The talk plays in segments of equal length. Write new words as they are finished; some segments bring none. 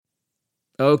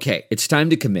Okay, it's time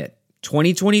to commit.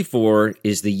 2024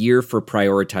 is the year for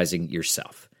prioritizing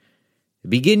yourself.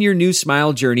 Begin your new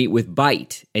smile journey with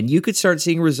Byte, and you could start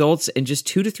seeing results in just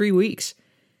 2 to 3 weeks.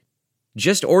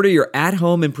 Just order your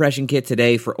at-home impression kit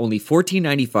today for only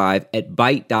 $14.95 at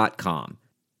Byte.com.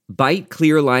 Byte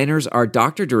clear liners are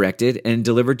doctor-directed and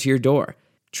delivered to your door.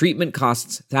 Treatment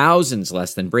costs thousands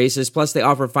less than braces, plus they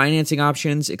offer financing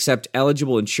options, accept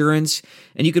eligible insurance,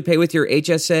 and you could pay with your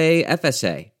HSA,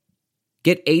 FSA.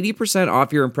 Get 80%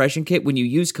 off your impression kit when you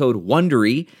use code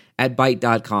WONDERY at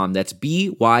Byte.com. That's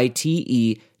BYTE.com.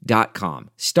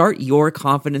 Start your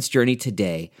confidence journey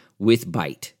today with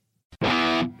Byte.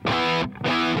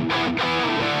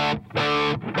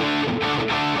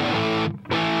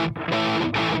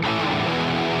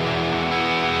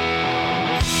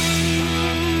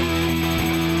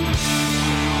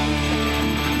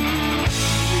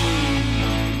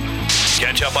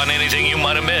 Catch up on anything you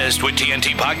might have missed with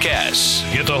TNT Podcasts.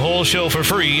 Get the whole show for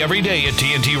free every day at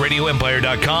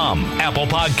TNTRadioEmpire.com, Apple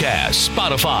Podcasts,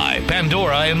 Spotify,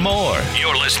 Pandora, and more.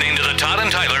 You're listening to the Todd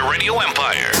and Tyler Radio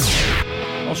Empire.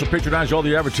 Also patronize all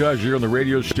the advertisers here on the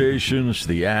radio stations,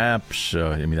 the apps.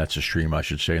 That's a stream, I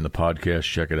should say, in the podcast.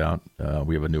 Check it out.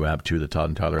 We have a new app, too, the Todd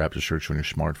and Tyler app to search on your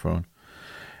smartphone.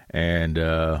 And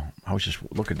I was just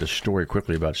looking at this story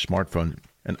quickly about smartphone.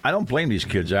 And I don't blame these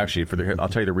kids, actually. I'll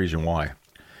tell you the reason why.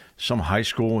 Some high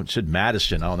school, it said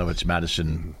Madison. I don't know if it's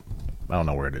Madison. I don't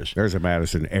know where it is. There's a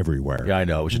Madison everywhere. Yeah, I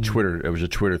know. It was a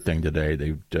Twitter thing today.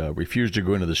 They refused to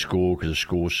go into the school because the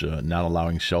school's not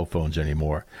allowing cell phones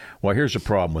anymore. Well, here's the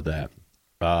problem with that.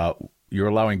 You're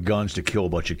allowing guns to kill a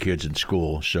bunch of kids in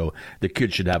school, so the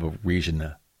kids should have a reason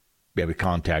to be able to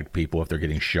contact people if they're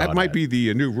getting shot. That might be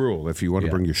the new rule. If you want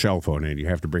to bring your cell phone in, you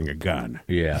have to bring a gun.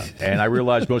 Yeah, and I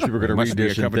realize most people are going to read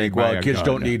this and think, well, kids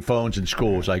don't need phones in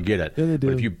schools. I get it. Yeah, they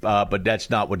do. But that's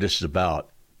not what this is about.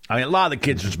 I mean, a lot of the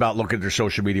kids, it's about looking at their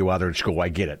social media while they're in school. I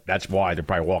get it. That's why they're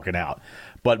probably walking out.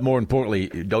 But more importantly,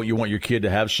 don't you want your kid to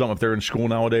have some if they're in school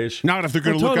nowadays? Not if they're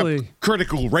going to look up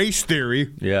critical race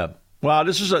theory. Yeah. Well,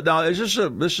 this is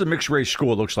a mixed race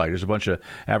school. It looks like there's a bunch of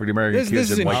African American kids.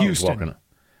 This is in Houston.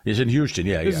 It's in Houston.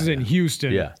 Yeah. This is in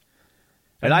Houston. Yeah.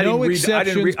 And I didn't read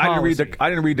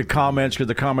the comments because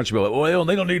the comments were like, well,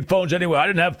 they don't need phones anyway. I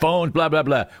didn't have phones. Blah blah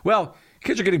blah. Well,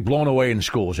 kids are getting blown away in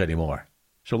schools anymore,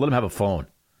 so let them have a phone.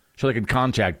 So they can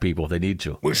contact people if they need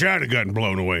to. Wish I'd have gotten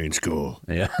blown away in school.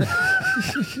 Yeah.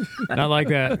 Not like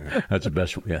that. That's the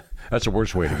best. Yeah. That's the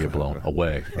worst way to get blown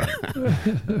away. Right?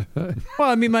 Well,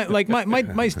 I mean,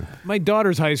 my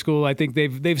daughter's high school, I think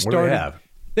they've started.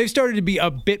 They've started to be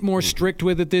a bit more strict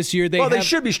with it this year. They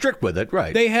should be strict with it,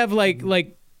 right? They have like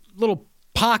little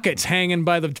pockets hanging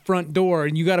by the front door,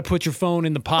 and you got to put your phone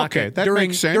in the pocket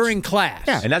makes sense. during class.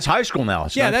 Yeah, and that's high school now.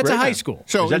 That's a high school.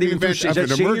 So is that even is that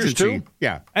an emergency too?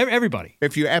 Yeah, everybody.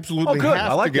 If you absolutely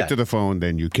have to get to the phone,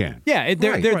 then you can. Yeah,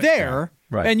 they're there,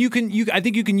 right. And I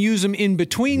think you can use them in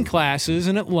between classes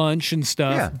and at lunch and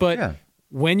stuff. Yeah, but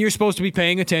when you're supposed to be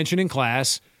paying attention in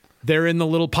class, they're in the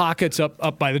little pockets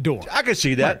up by the door. I can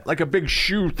see that, like a big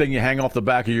shoe thing you hang off the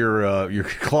back of your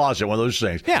closet, one of those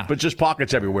things. Yeah, but just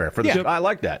pockets everywhere. I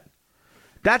like that.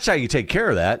 That's how you take care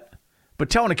of that.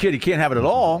 But telling a kid he can't have it at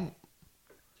all,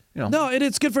 No, and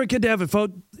it's good for a kid to have a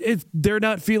phone if they're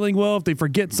not feeling well, if they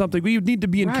forget something. We need to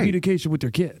be in communication with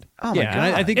your kid. Oh my God.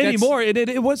 I think anymore.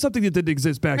 It was something that didn't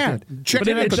exist back then. Check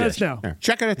it does now. Yeah.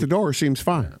 Check it at the door seems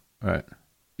fine. Right.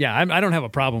 Yeah, I don't have a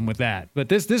problem with that. But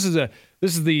this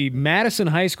is the Madison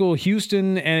High School,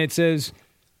 Houston, and it says,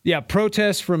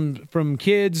 protests from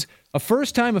kids. A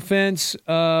first-time offense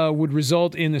would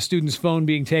result in the student's phone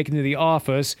being taken to the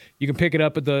office. You can pick it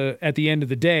up at the end of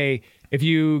the day. If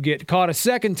you get caught a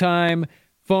second time,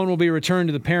 phone will be returned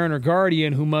to the parent or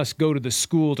guardian who must go to the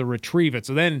school to retrieve it.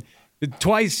 So then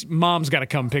twice mom's got to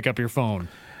come pick up your phone.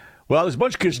 Well, there's a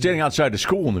bunch of kids standing outside the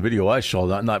school in the video I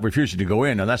saw, not refusing to go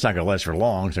in, and that's not going to last for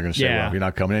long. So they're going to say, well, if you're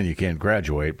not coming in, you can't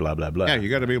graduate, blah, blah, blah. Yeah, you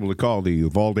got to be able to call the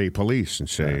Uvalde police and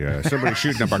say, somebody's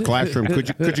shooting up our classroom.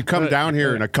 Could you come down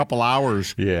here in a couple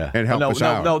hours and help us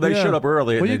out? No, they showed up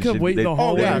early. Well, you can wait in the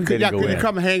hallway. Could you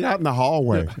come hang out in the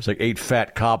hallway? It's like 8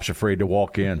 fat cops afraid to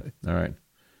walk in. All right.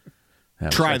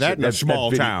 Try that in a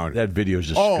small town. That video is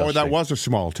disgusting. Oh, that was a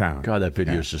small town. God, that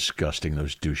video is disgusting,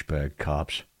 those douchebag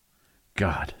cops.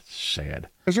 God, it's sad.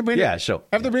 Has there been?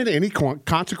 Have there been any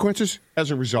consequences as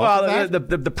a result of that?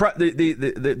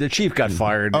 The chief got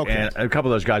fired, and a couple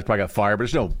of those guys probably got fired.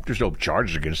 But there's no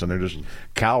charges against them. They're just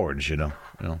cowards, you know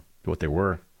what they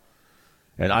were.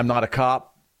 And I'm not a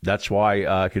cop. That's why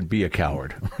I can be a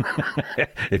coward.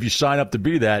 If you sign up to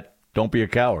be that, don't be a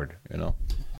coward.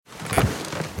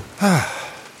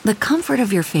 The comfort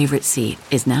of your favorite seat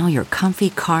is now your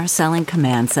comfy car selling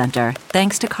command center,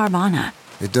 thanks to Carvana.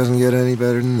 It doesn't get any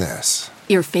better than this.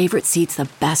 Your favorite seat's the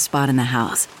best spot in the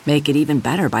house. Make it even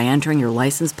better by entering your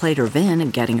license plate or VIN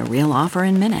and getting a real offer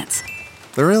in minutes.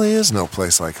 There really is no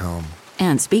place like home.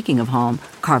 And speaking of home,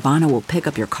 Carvana will pick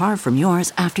up your car from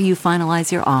yours after you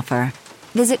finalize your offer.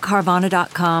 Visit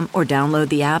Carvana.com or download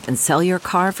the app and sell your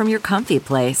car from your comfy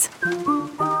place.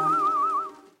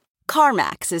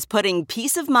 CarMax is putting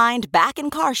peace of mind back in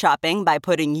car shopping by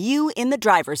putting you in the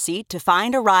driver's seat to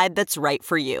find a ride that's right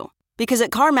for you. Because at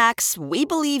CarMax, we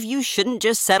believe you shouldn't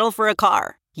just settle for a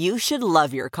car. You should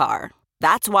love your car.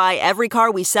 That's why every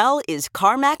car we sell is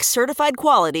CarMax certified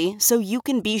quality, so you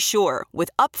can be sure with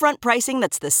upfront pricing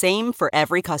that's the same for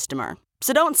every customer.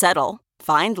 So don't settle.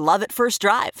 Find love at first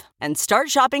drive and start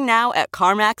shopping now at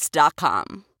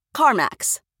CarMax.com.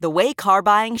 CarMax, the way car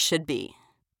buying should be.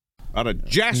 Out of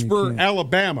Jasper,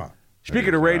 Alabama.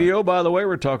 Speaking of radio, by the way,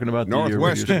 we're talking about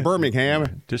northwest of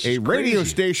Birmingham. A radio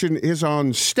station is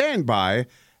on standby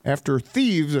after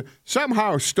thieves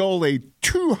somehow stole a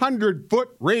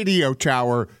 200-foot radio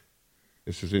tower.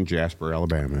 This is in Jasper,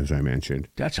 Alabama, as I mentioned.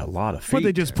 That's a lot of feet. What,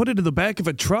 they just put it in the back of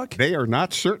a truck? They are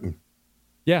not certain.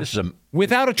 Yeah, this is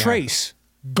without a trace,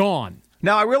 gone.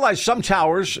 Now, I realize some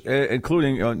towers,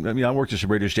 including, I worked at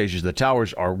some radio stations, the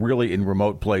towers are really in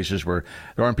remote places where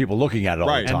there aren't people looking at it all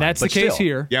the time. And that's the case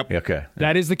here. Yep. Okay.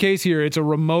 That is the case here. It's a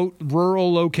remote,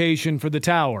 rural location for the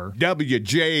tower.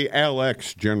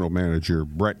 WJLX General Manager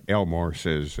Brett Elmore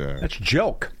says... that's a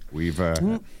joke. We've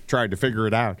tried to figure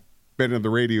it out. Been in the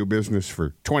radio business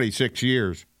for 26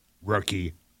 years.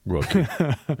 Rookie.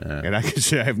 And I can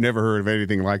say I've never heard of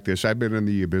anything like this. I've been in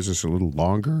the business a little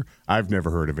longer. I've never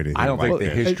heard of anything like this. I don't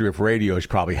think the history of radio has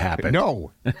probably happened.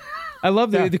 No. I love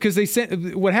that because they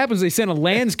sent. What happens? They sent a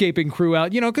landscaping crew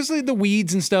out. Because the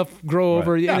weeds and stuff grow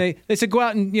over. Yeah. And they said go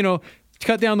out and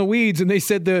cut down the weeds. And they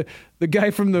said the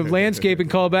guy from the landscaping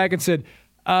called back and said,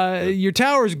 "Your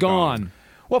tower's gone."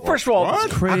 Well, first of all,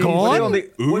 gone?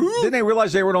 Didn't they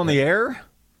realize they weren't on the air?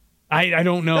 I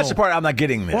don't know. That's the part I'm not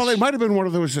getting this. Well, they might have been one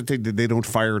of those that they don't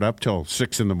fire it up till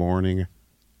 6 in the morning.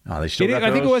 Oh, they still got those?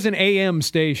 I think it was an AM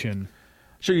station.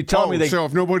 So you tell me so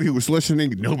if nobody was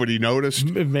listening, nobody noticed?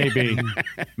 Maybe.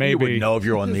 You would know if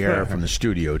you're on the air from the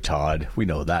studio, Todd. We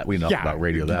know that. We know about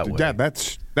radio that way. Yeah,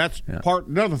 that's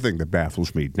another thing that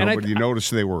baffles me. Nobody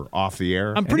noticed they were off the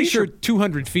air. I'm pretty sure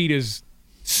 200 feet is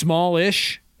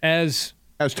smallish as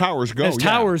towers go. As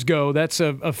towers go, that's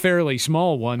a fairly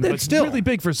small one, but still really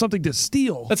big for something to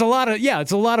steal. That's a lot of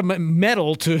it's a lot of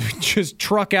metal to just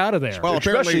truck out of there. Well,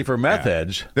 especially for meth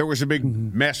heads. There was a big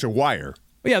mess of wire.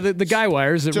 Yeah, the guy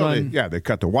wires that run. They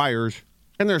cut the wires,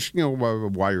 and there's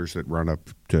wires that run up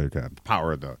to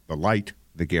power the light.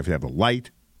 They have to have a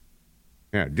light.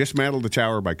 Yeah, dismantled the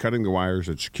tower by cutting the wires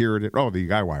that secured it. Oh, the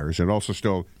guy wires, and also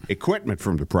stole equipment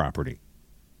from the property.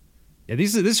 Yeah,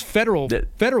 this is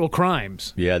federal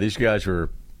crimes. Yeah, these guys were.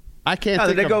 I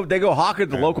can't. They go hawk at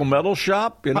the local metal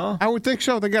shop. I would think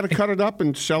so. They got to cut it up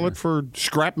and sell it for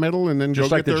scrap metal, and then just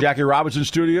go like get the Jackie Robinson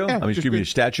studio. Yeah, a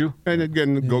statue, and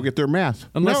then go get their meth.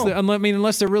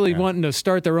 Unless they're really wanting to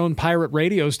start their own pirate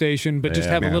radio station, but just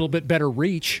have a little bit better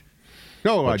reach.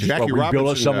 No, Jackie Robinson.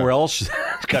 Build it somewhere else.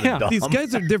 It's kind of dumb. These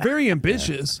guys they're very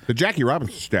ambitious. The Jackie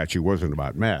Robinson statue wasn't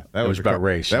about meth. That was about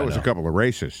race. That was a couple of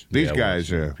races. These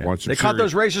guys want some. They caught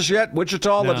those races yet?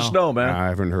 Wichita, let us know, man. I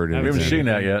haven't heard anything. I haven't seen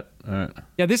that yet. All right.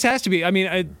 Yeah, this has to be. I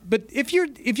mean, but if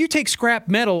you take scrap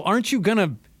metal, aren't you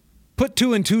gonna put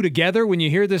two and two together when you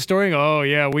hear this story? Oh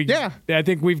yeah, I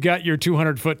think we've got your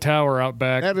 200-foot tower out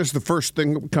back. That is the first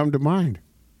thing that would come to mind.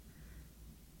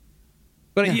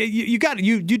 But you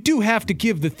do have to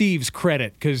give the thieves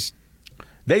credit because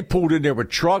they pulled in there with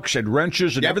trucks and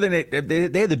wrenches and everything.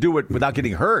 They had to do it without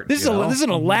getting hurt. This is an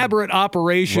elaborate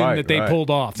operation that they pulled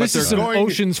off. This is some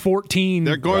Ocean's 14.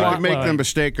 They're going to make the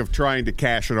mistake of trying to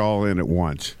cash it all in at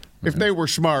once. If they were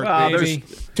smart, they'd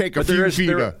just take a few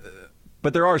feet.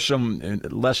 But there are some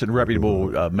less than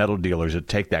reputable metal dealers that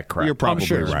take that crap. You're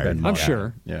probably right. I'm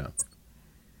sure. Yeah.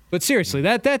 But seriously,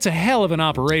 that's a hell of an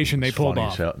operation they pulled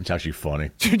off. It's actually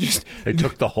funny. They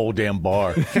took the whole damn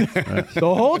bar. The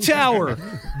whole tower,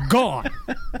 gone.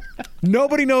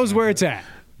 Nobody knows where it's at.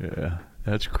 Yeah,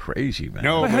 that's crazy, man.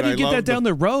 No, how do you get that down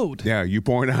the road? Yeah, you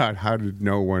point out, how did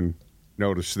no one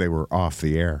notice they were off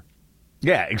the air?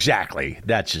 Yeah, exactly.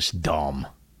 That's just dumb.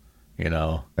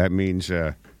 That means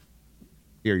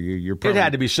You're It probably,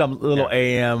 had to be some little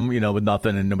AM, with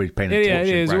nothing and nobody's paying attention. Yeah, it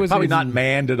is. Right? It was, probably it's not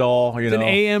manned at all. It's an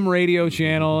AM radio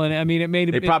channel, and I mean,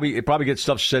 it probably gets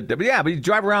stuff set. But yeah, but you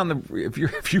drive around if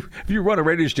you run a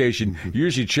radio station, you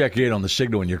usually check in on the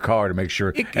signal in your car to make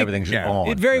sure everything's on.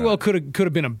 It very well could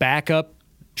have been a backup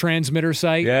transmitter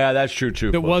site. Yeah, that's true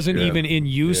too. That wasn't even in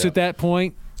use at that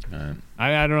point.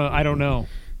 I don't know.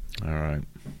 All right.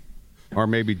 Or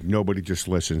maybe nobody just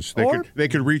listens. They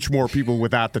could reach more people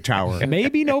without the tower.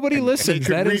 Maybe nobody listens.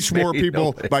 They could reach more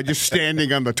people by just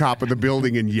standing on the top of the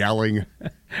building and yelling.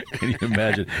 Can you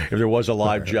imagine if there was a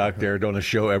live jock there doing a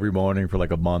show every morning for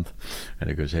like a month, and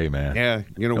it goes, "Hey man, yeah,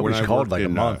 when I called worked like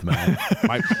in, a month, man."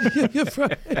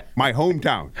 My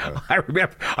hometown.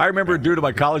 I remember a dude at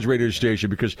my college radio station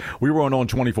because we were on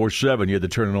 24/7. You had to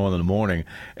turn it on in the morning,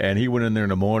 and he went in there in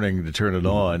the morning to turn it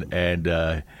on,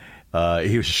 and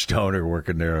he was a stoner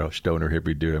working there, a stoner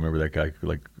hippie dude. I remember that guy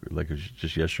like it was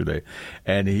just yesterday,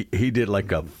 and he did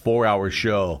like a 4-hour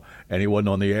show, and he wasn't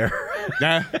on the air.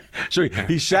 So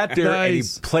he sat there and he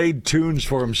played tunes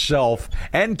for himself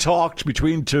and talked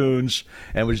between tunes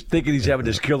and was thinking he's having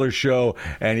this killer show,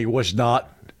 and he was not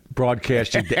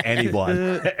broadcasting to anyone.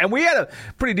 And we had a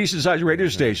pretty decent sized radio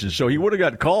station, so he would have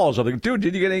got calls. I'm like, dude,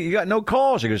 did you get any? You got no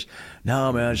calls? He goes,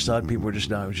 no, man, I just thought people were just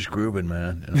grooving,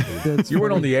 man. You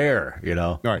weren't on the air,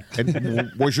 All right.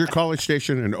 And was your college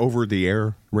station an over the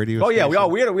air radio station? Oh, yeah.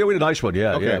 We had a nice one.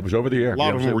 Yeah, okay. Yeah, it was over the air. A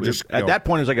lot of them were just at that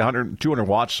point it was like 100, 200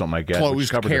 watts, something like that.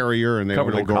 Closed carrier, and they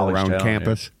would go around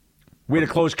campus. Yeah. We had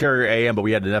a closed carrier AM, but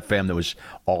we had an FM that was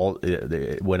all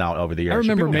went out over the air. I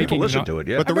remember people listened to it.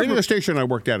 Yeah, but the radio station I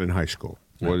worked at in high school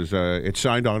was it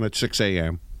signed on at 6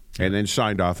 a.m. and then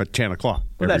signed off at 10 o'clock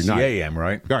every that's night. The AM,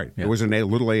 right? Right. Yeah. It was a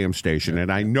little AM station, and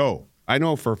I know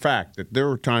for a fact that there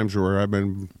were times where I've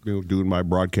been doing my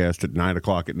broadcast at 9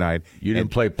 o'clock at night. You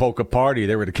didn't play Polka Party;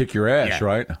 they were to kick your ass,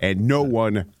 right? And no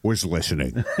one was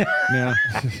listening. Yeah,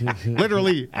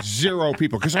 literally zero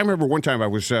people. Because I remember one time I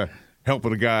was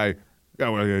helping a guy.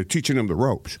 Teaching him the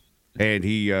ropes, and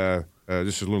he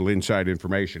this is a little inside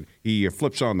information. He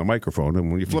flips on the microphone, and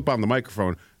when you flip on the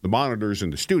microphone, the monitors in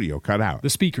the studio cut out.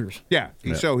 The speakers. Yeah.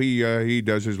 So he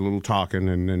does his little talking,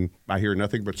 and then I hear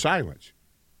nothing but silence.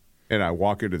 And I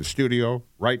walk into the studio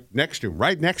right next to him,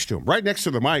 right next to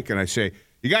the mic, and I say,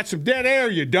 "You got some dead air,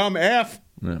 you dumb F."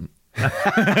 Yeah.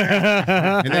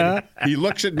 And then he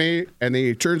looks at me, and then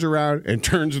he turns around and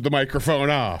turns the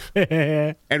microphone off,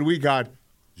 and we got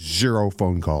zero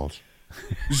phone calls.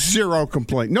 Zero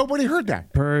complaint. Nobody heard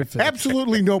that. Perfect.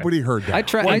 Absolutely nobody heard that. I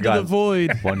tried the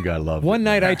void. One guy loved One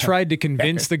night I tried to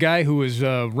convince the guy who was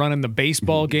running the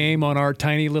baseball game on our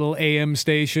tiny little AM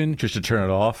station just to turn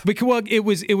it off. Because it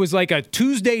was like a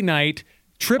Tuesday night.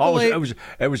 AAA,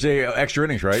 it was a extra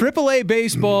innings, right? AAA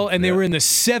baseball, and they were in the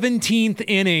 17th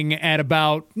inning at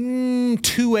about 2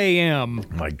 a.m.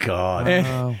 My God!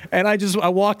 And I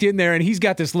walked in there, and he's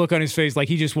got this look on his face like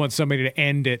he just wants somebody to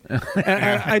end it.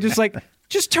 And I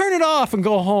just turn it off and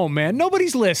go home, man.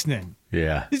 Nobody's listening.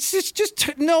 Yeah, it's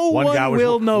just no one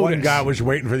will notice. One guy was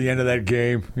waiting for the end of that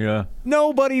game. Yeah,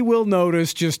 nobody will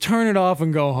notice. Just turn it off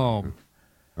and go home.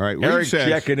 All right, Eric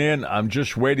checking in. I'm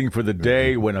just waiting for the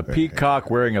day when a peacock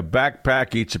wearing a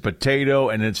backpack eats a potato,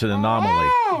 and it's an anomaly.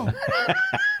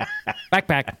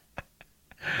 Backpack.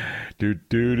 Do.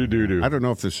 I don't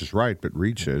know if this is right, but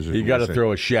Reed says you got to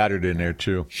throw a shattered in there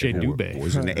too. It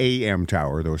was an AM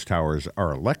tower. Those towers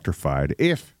are electrified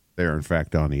if they're in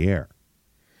fact on the air.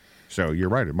 So you're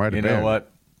right. It might have been. You know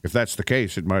what? If that's the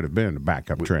case, it might have been a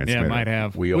backup transmitter. Yeah, it might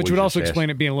have. Which would also explain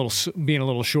it being a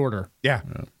little shorter. Yeah.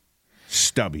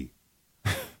 Stubby.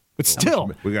 But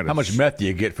still, how much meth do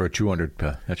you get for a 200?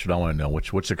 That's what I want to know.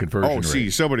 What's the conversion rate? Oh, see,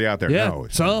 somebody out there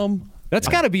knows. That's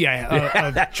got to be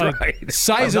that's right.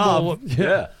 Sizable.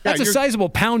 Yeah, that's a sizable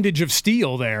poundage of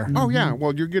steel there. Oh yeah,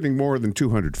 well you're getting more than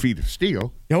 200 feet of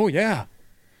steel. Oh yeah,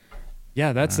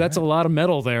 yeah. That's a lot of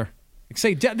metal there.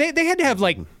 Say they had to have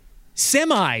like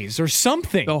semis or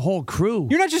something. The whole crew.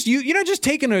 You're not just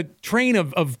taking a train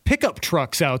of pickup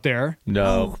trucks out there.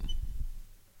 No.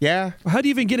 Yeah. How do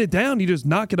you even get it down? You just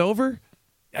knock it over?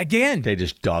 Again. They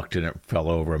just ducked and it fell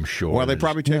over, I'm sure. Well, they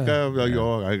probably take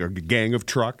a gang of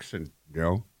trucks and,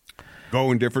 go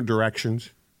in different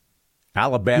directions.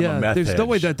 Alabama meth heads. There's no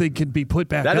way that thing can be put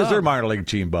back That up. is their minor league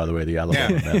team, by the way, the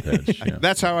Alabama meth heads. Yeah.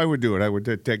 That's how I would do it. I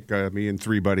would take me and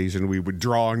three buddies, and we would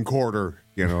draw and quarter,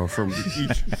 from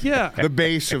each the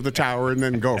base of the tower and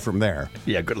then go from there.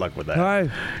 Yeah, good luck with that. All right.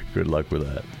 Good luck with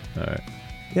that. All right.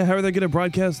 Yeah, how are they going to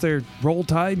broadcast their Roll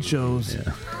Tide shows?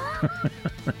 Yeah.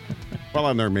 Well,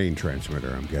 on their main transmitter,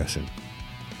 I'm guessing.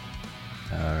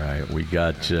 All right, we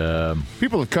got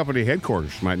people at company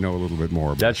headquarters might know a little bit more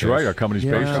about That's this. right. Our company's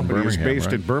based in Company is Birmingham. based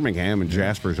right? in Birmingham, and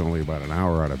Jasper's only about an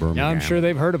hour out of Birmingham. Yeah, I'm sure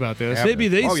they've heard about this. Maybe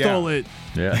they stole it.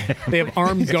 Yeah. They have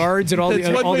armed guards at all That's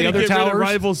one all way the to other get rid of towers.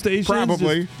 rival stations.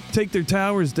 Probably. Just take their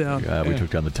towers down. We took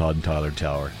down the Todd and Tyler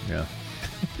Tower. Yeah.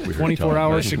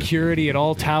 24-hour security at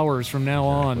all towers from now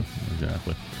on.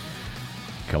 Exactly.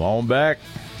 Come on back.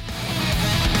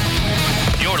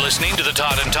 You're listening to the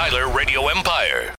Todd and Tyler Radio Empire.